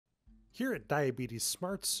Here at Diabetes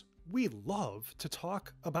Smarts, we love to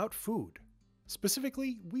talk about food.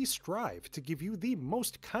 Specifically, we strive to give you the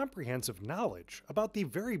most comprehensive knowledge about the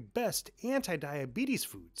very best anti-diabetes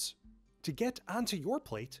foods to get onto your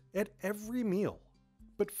plate at every meal.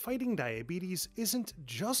 But fighting diabetes isn't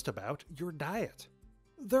just about your diet.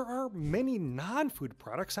 There are many non-food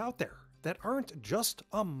products out there that aren't just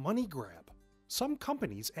a money grab. Some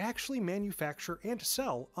companies actually manufacture and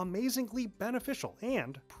sell amazingly beneficial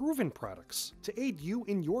and proven products to aid you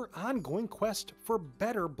in your ongoing quest for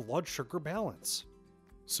better blood sugar balance.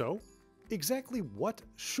 So, exactly what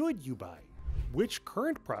should you buy? Which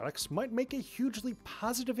current products might make a hugely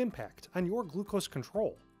positive impact on your glucose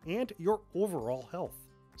control and your overall health?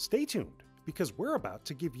 Stay tuned, because we're about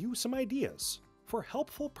to give you some ideas for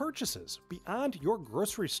helpful purchases beyond your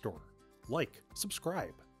grocery store. Like,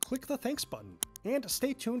 subscribe, click the thanks button, and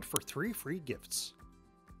stay tuned for 3 free gifts.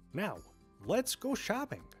 Now, let's go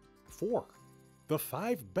shopping for the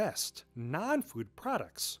 5 best non-food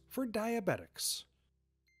products for diabetics.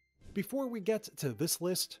 Before we get to this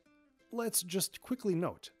list, let's just quickly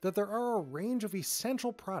note that there are a range of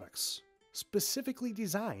essential products specifically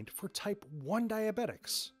designed for type 1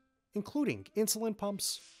 diabetics, including insulin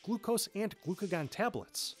pumps, glucose and glucagon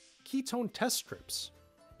tablets, ketone test strips,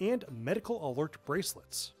 and medical alert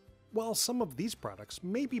bracelets. While some of these products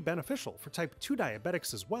may be beneficial for type 2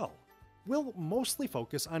 diabetics as well, we'll mostly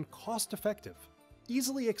focus on cost-effective,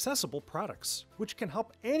 easily accessible products which can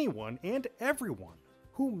help anyone and everyone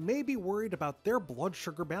who may be worried about their blood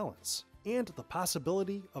sugar balance and the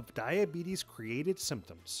possibility of diabetes-created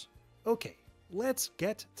symptoms. Okay, let's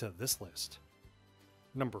get to this list.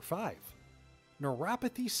 Number 5.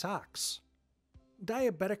 Neuropathy socks.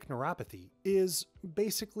 Diabetic neuropathy is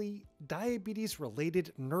basically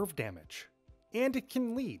diabetes-related nerve damage, and it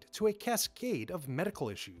can lead to a cascade of medical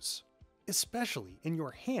issues, especially in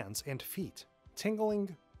your hands and feet: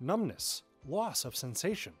 tingling, numbness, loss of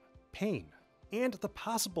sensation, pain, and the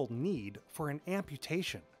possible need for an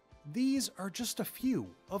amputation. These are just a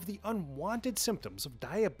few of the unwanted symptoms of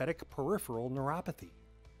diabetic peripheral neuropathy.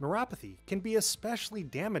 Neuropathy can be especially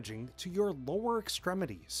damaging to your lower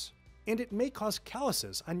extremities, and it may cause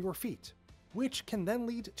calluses on your feet, which can then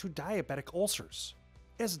lead to diabetic ulcers.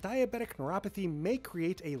 As diabetic neuropathy may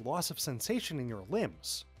create a loss of sensation in your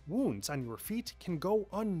limbs, wounds on your feet can go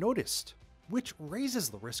unnoticed, which raises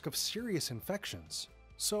the risk of serious infections.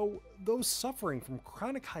 So, those suffering from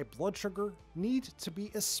chronic high blood sugar need to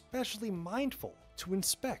be especially mindful to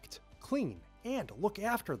inspect, clean, and look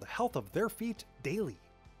after the health of their feet daily.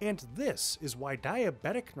 And this is why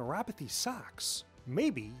diabetic neuropathy socks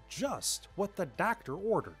may be just what the doctor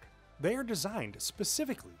ordered. They are designed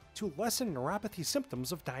specifically to lessen neuropathy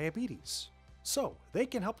symptoms of diabetes, so they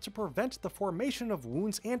can help to prevent the formation of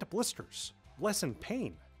wounds and blisters, lessen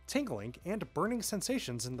pain, tingling, and burning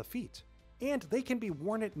sensations in the feet, and they can be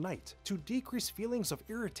worn at night to decrease feelings of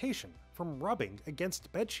irritation from rubbing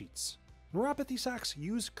against bedsheets. Neuropathy socks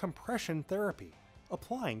use compression therapy,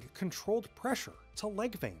 applying controlled pressure to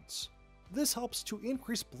leg veins. This helps to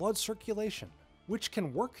increase blood circulation, which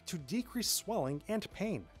can work to decrease swelling and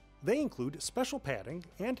pain. They include special padding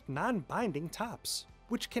and non-binding tops,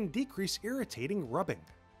 which can decrease irritating rubbing.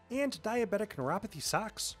 And diabetic neuropathy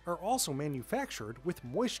socks are also manufactured with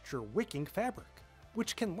moisture-wicking fabric,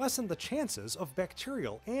 which can lessen the chances of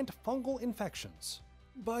bacterial and fungal infections.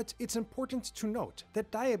 But it's important to note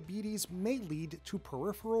that diabetes may lead to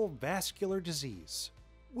peripheral vascular disease,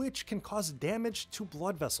 which can cause damage to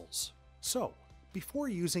blood vessels. So, before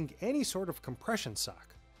using any sort of compression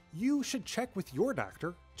sock, you should check with your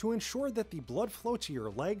doctor to ensure that the blood flow to your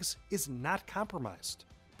legs is not compromised,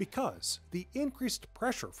 because the increased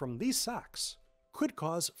pressure from these socks could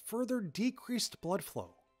cause further decreased blood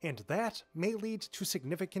flow, and that may lead to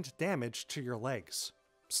significant damage to your legs.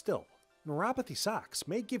 Still, neuropathy socks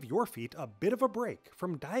may give your feet a bit of a break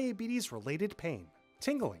from diabetes-related pain,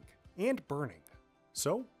 tingling, and burning.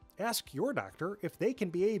 So, ask your doctor if they can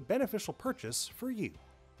be a beneficial purchase for you.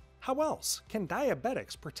 How else can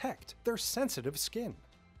diabetics protect their sensitive skin?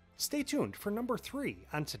 Stay tuned for number 3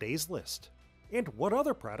 on today's list. And what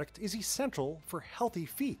other product is essential for healthy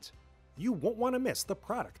feet? You won't want to miss the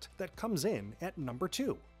product that comes in at number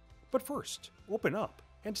 2. But first, open up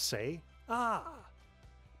and say, "Ah!"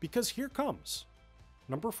 Because here comes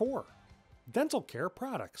number 4. Dental care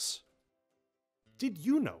products. Did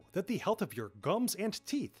you know that the health of your gums and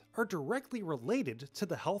teeth are directly related to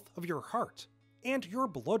the health of your heart and your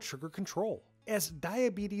blood sugar control, as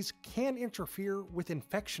diabetes can interfere with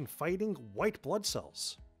infection-fighting white blood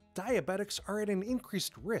cells? Diabetics are at an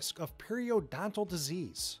increased risk of periodontal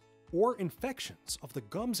disease, or infections of the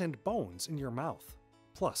gums and bones in your mouth.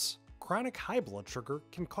 Plus, chronic high blood sugar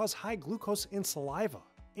can cause high glucose in saliva,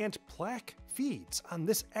 and plaque feeds on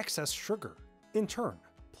this excess sugar. In turn,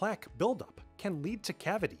 plaque buildup can lead to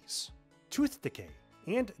cavities, tooth decay,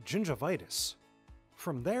 and gingivitis.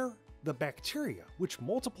 From there, the bacteria which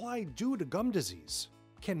multiply due to gum disease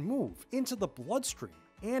can move into the bloodstream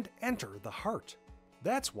and enter the heart.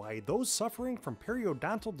 That's why those suffering from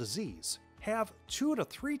periodontal disease have 2 to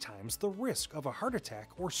 3 times the risk of a heart attack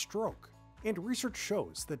or stroke. And research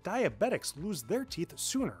shows that diabetics lose their teeth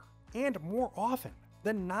sooner and more often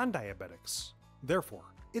than non-diabetics. Therefore,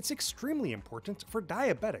 it's extremely important for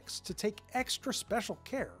diabetics to take extra special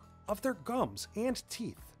care of their gums and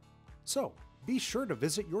teeth. So, be sure to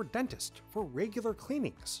visit your dentist for regular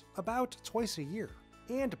cleanings about twice a year,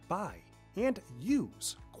 and buy and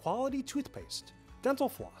use quality toothpaste, dental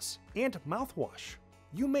floss, and mouthwash.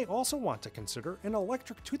 You may also want to consider an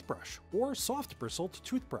electric toothbrush or soft bristled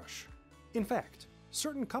toothbrush. In fact,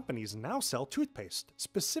 certain companies now sell toothpaste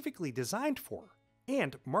specifically designed for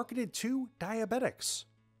and marketed to diabetics.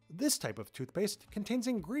 This type of toothpaste contains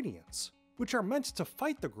ingredients which are meant to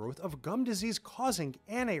fight the growth of gum disease causing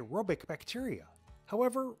anaerobic bacteria.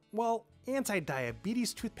 However, while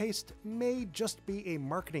anti-diabetes toothpaste may just be a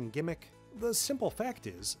marketing gimmick, the simple fact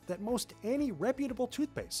is that most any reputable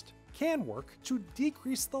toothpaste can work to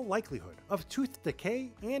decrease the likelihood of tooth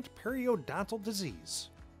decay and periodontal disease.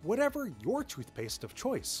 Whatever your toothpaste of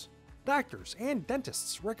choice, doctors and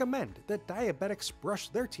dentists recommend that diabetics brush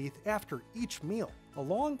their teeth after each meal,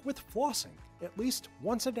 along with flossing at least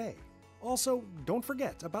once a day. Also, don't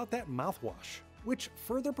forget about that mouthwash, which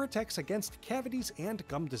further protects against cavities and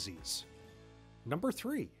gum disease. Number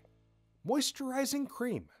 3. Moisturizing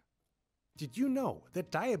cream. Did you know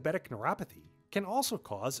that diabetic neuropathy can also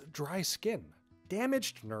cause dry skin?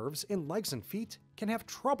 Damaged nerves in legs and feet can have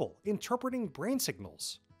trouble interpreting brain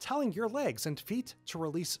signals, telling your legs and feet to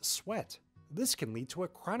release sweat. This can lead to a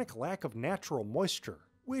chronic lack of natural moisture,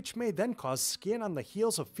 which may then cause skin on the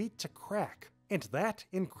heels of feet to crack, and that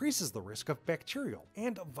increases the risk of bacterial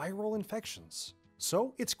and viral infections.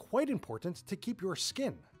 So it's quite important to keep your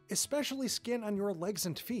skin, especially skin on your legs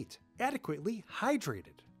and feet, adequately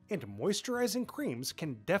hydrated, and moisturizing creams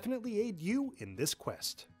can definitely aid you in this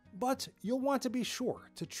quest. But you'll want to be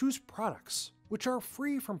sure to choose products which are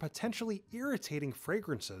free from potentially irritating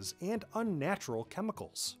fragrances and unnatural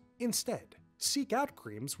chemicals. Instead, seek out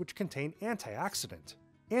creams which contain antioxidant,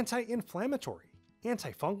 anti-inflammatory,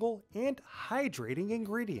 antifungal, and hydrating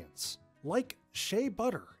ingredients, like shea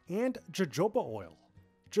butter and jojoba oil.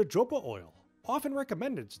 Jojoba oil, often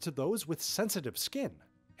recommended to those with sensitive skin,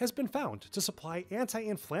 has been found to supply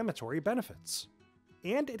anti-inflammatory benefits.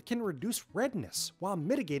 And it can reduce redness while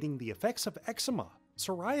mitigating the effects of eczema,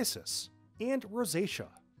 psoriasis, and rosacea.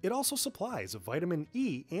 It also supplies vitamin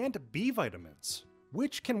E and B vitamins,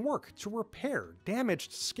 which can work to repair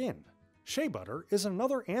damaged skin. Shea butter is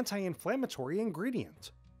another anti-inflammatory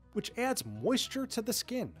ingredient, which adds moisture to the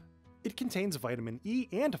skin. It contains vitamin E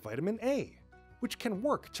and vitamin A, which can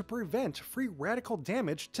work to prevent free radical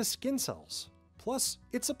damage to skin cells. Plus,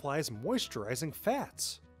 it supplies moisturizing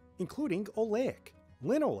fats, including oleic,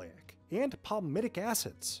 linoleic, and palmitic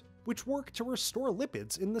acids, which work to restore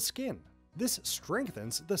lipids in the skin. This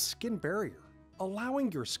strengthens the skin barrier,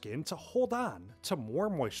 allowing your skin to hold on to more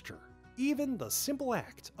moisture. Even the simple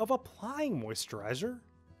act of applying moisturizer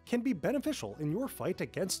can be beneficial in your fight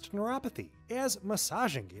against neuropathy, as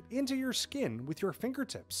massaging it into your skin with your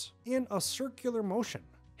fingertips in a circular motion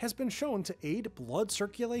has been shown to aid blood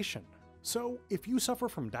circulation. So, if you suffer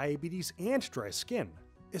from diabetes and dry skin,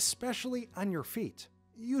 especially on your feet,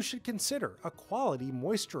 you should consider a quality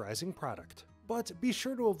moisturizing product. But be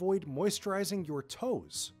sure to avoid moisturizing your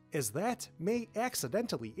toes, as that may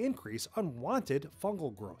accidentally increase unwanted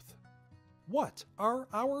fungal growth. What are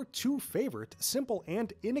our 2 favorite simple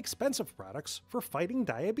and inexpensive products for fighting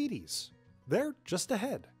diabetes? They're just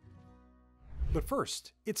ahead. But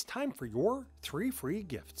first, it's time for your 3 free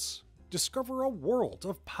gifts. Discover a world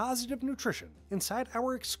of positive nutrition inside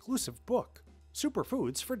our exclusive book,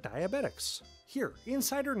 Superfoods for Diabetics. Hear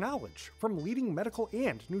insider knowledge from leading medical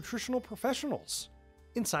and nutritional professionals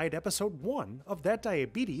inside episode 1 of that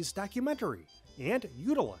diabetes documentary, and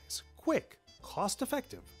utilize quick,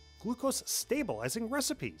 cost-effective, glucose-stabilizing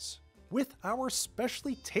recipes with our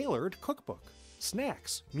specially tailored cookbook,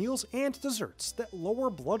 snacks, meals, and desserts that lower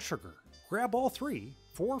blood sugar. Grab all 3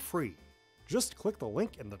 for free. Just click the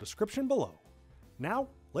link in the description below. Now,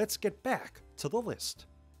 let's get back to the list.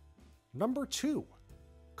 Number 2.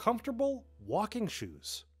 Comfortable walking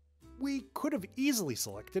shoes. We could have easily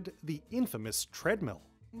selected the infamous treadmill,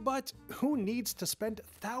 but who needs to spend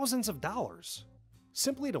thousands of dollars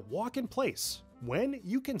simply to walk in place when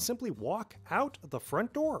you can simply walk out the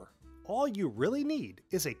front door. All you really need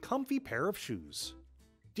is a comfy pair of shoes.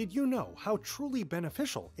 Did you know how truly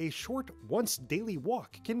beneficial a short once-daily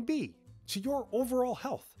walk can be to your overall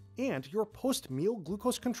health and your post-meal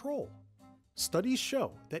glucose control? Studies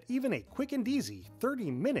show that even a quick and easy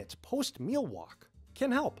 30-minute post-meal walk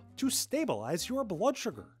can help to stabilize your blood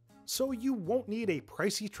sugar, so you won't need a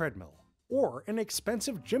pricey treadmill or an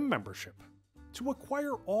expensive gym membership to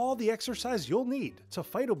acquire all the exercise you'll need to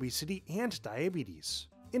fight obesity and diabetes.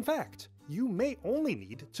 In fact, you may only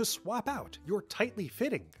need to swap out your tightly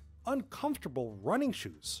fitting, uncomfortable running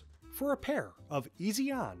shoes for a pair of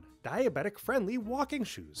easy-on, diabetic-friendly walking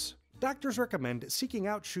shoes. Doctors recommend seeking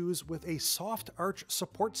out shoes with a soft arch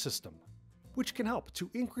support system, which can help to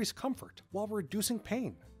increase comfort while reducing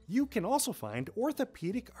pain. You can also find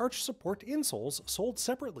orthopedic arch support insoles sold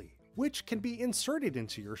separately, which can be inserted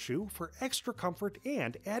into your shoe for extra comfort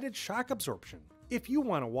and added shock absorption if you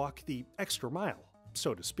want to walk the extra mile,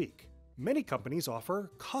 so to speak. Many companies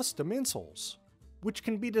offer custom insoles, which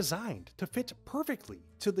can be designed to fit perfectly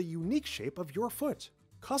to the unique shape of your foot.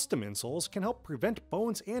 Custom insoles can help prevent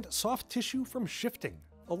bones and soft tissue from shifting,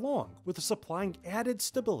 along with supplying added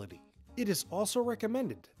stability. It is also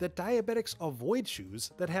recommended that diabetics avoid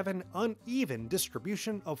shoes that have an uneven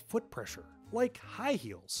distribution of foot pressure, like high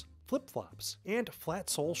heels, flip-flops, and flat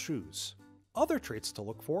sole shoes. Other traits to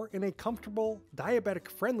look for in a comfortable,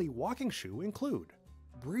 diabetic-friendly walking shoe include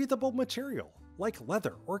breathable material like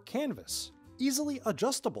leather or canvas, easily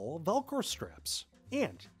adjustable Velcro straps,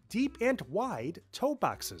 and deep and wide toe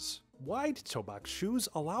boxes. Wide toe box shoes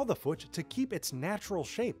allow the foot to keep its natural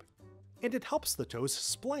shape, and it helps the toes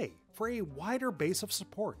splay for a wider base of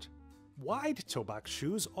support. Wide toe box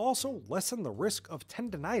shoes also lessen the risk of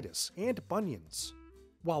tendinitis and bunions.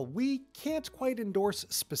 While we can't quite endorse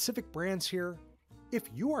specific brands here, if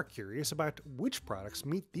you are curious about which products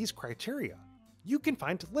meet these criteria, you can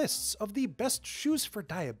find lists of the best shoes for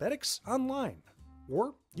diabetics online,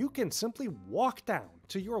 or you can simply walk down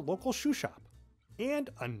to your local shoe shop, and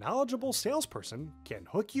a knowledgeable salesperson can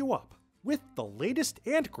hook you up with the latest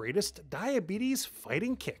and greatest diabetes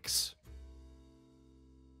fighting kicks.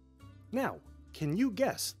 Now, can you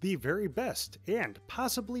guess the very best and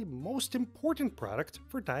possibly most important product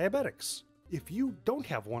for diabetics? If you don't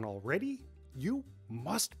have one already, you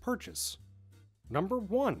must purchase. Number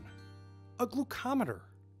 1. A glucometer.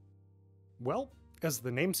 Well, as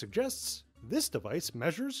the name suggests, this device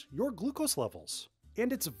measures your glucose levels,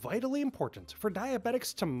 and it's vitally important for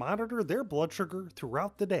diabetics to monitor their blood sugar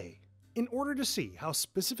throughout the day in order to see how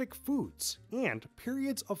specific foods and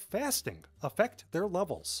periods of fasting affect their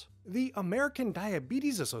levels. The American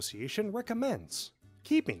Diabetes Association recommends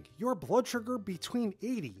keeping your blood sugar between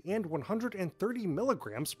 80 and 130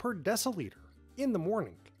 milligrams per deciliter in the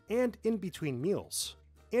morning and in between meals,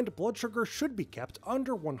 and blood sugar should be kept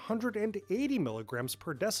under 180 milligrams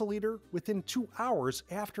per deciliter within 2 hours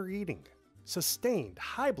after eating. Sustained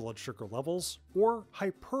high blood sugar levels, or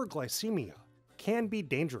hyperglycemia, can be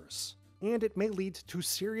dangerous, and it may lead to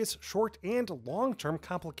serious short and long-term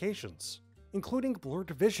complications, including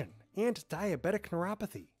blurred vision and diabetic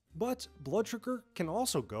neuropathy. But blood sugar can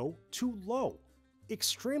also go too low.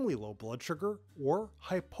 Extremely low blood sugar, or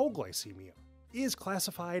hypoglycemia, is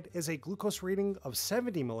classified as a glucose reading of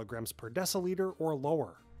 70 milligrams per deciliter or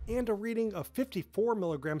lower, and a reading of 54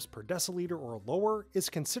 milligrams per deciliter or lower is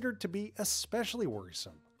considered to be especially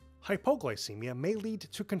worrisome. Hypoglycemia may lead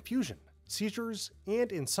to confusion, seizures,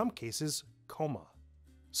 and in some cases, coma.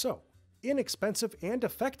 So, inexpensive and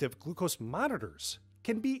effective glucose monitors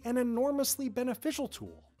can be an enormously beneficial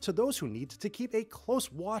tool to those who need to keep a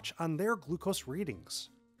close watch on their glucose readings.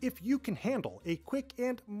 If you can handle a quick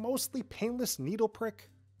and mostly painless needle prick,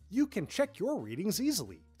 you can check your readings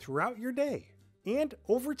easily throughout your day. And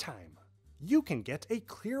over time, you can get a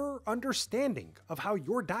clearer understanding of how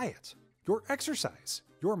your diet, your exercise,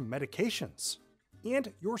 your medications,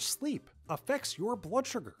 and your sleep affects your blood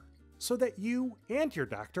sugar, so that you and your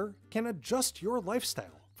doctor can adjust your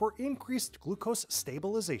lifestyle for increased glucose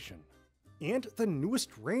stabilization. And the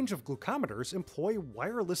newest range of glucometers employ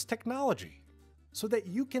wireless technology, so that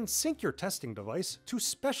you can sync your testing device to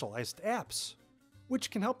specialized apps, which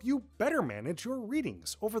can help you better manage your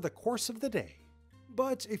readings over the course of the day.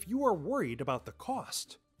 But if you are worried about the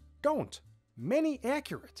cost, don't. Many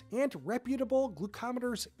accurate and reputable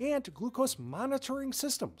glucometers and glucose monitoring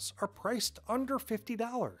systems are priced under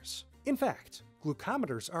 $50. In fact,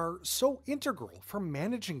 glucometers are so integral for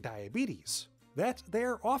managing diabetes that they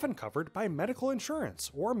are often covered by medical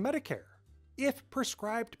insurance or Medicare, if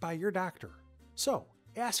prescribed by your doctor. So,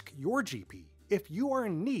 ask your GP if you are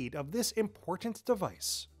in need of this important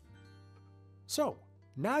device. So,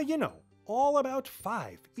 now you know all about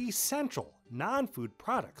 5 essential non-food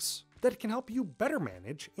products that can help you better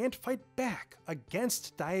manage and fight back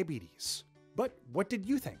against diabetes. But what did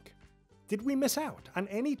you think? Did we miss out on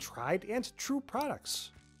any tried and true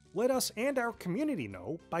products? Let us and our community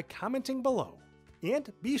know by commenting below. And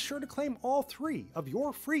be sure to claim all 3 of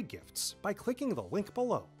your free gifts by clicking the link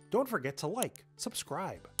below. Don't forget to like,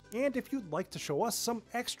 subscribe, and if you'd like to show us some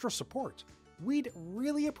extra support, we'd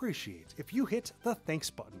really appreciate if you hit the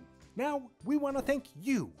thanks button. Now, we want to thank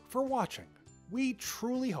you for watching. We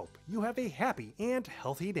truly hope you have a happy and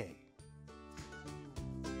healthy day.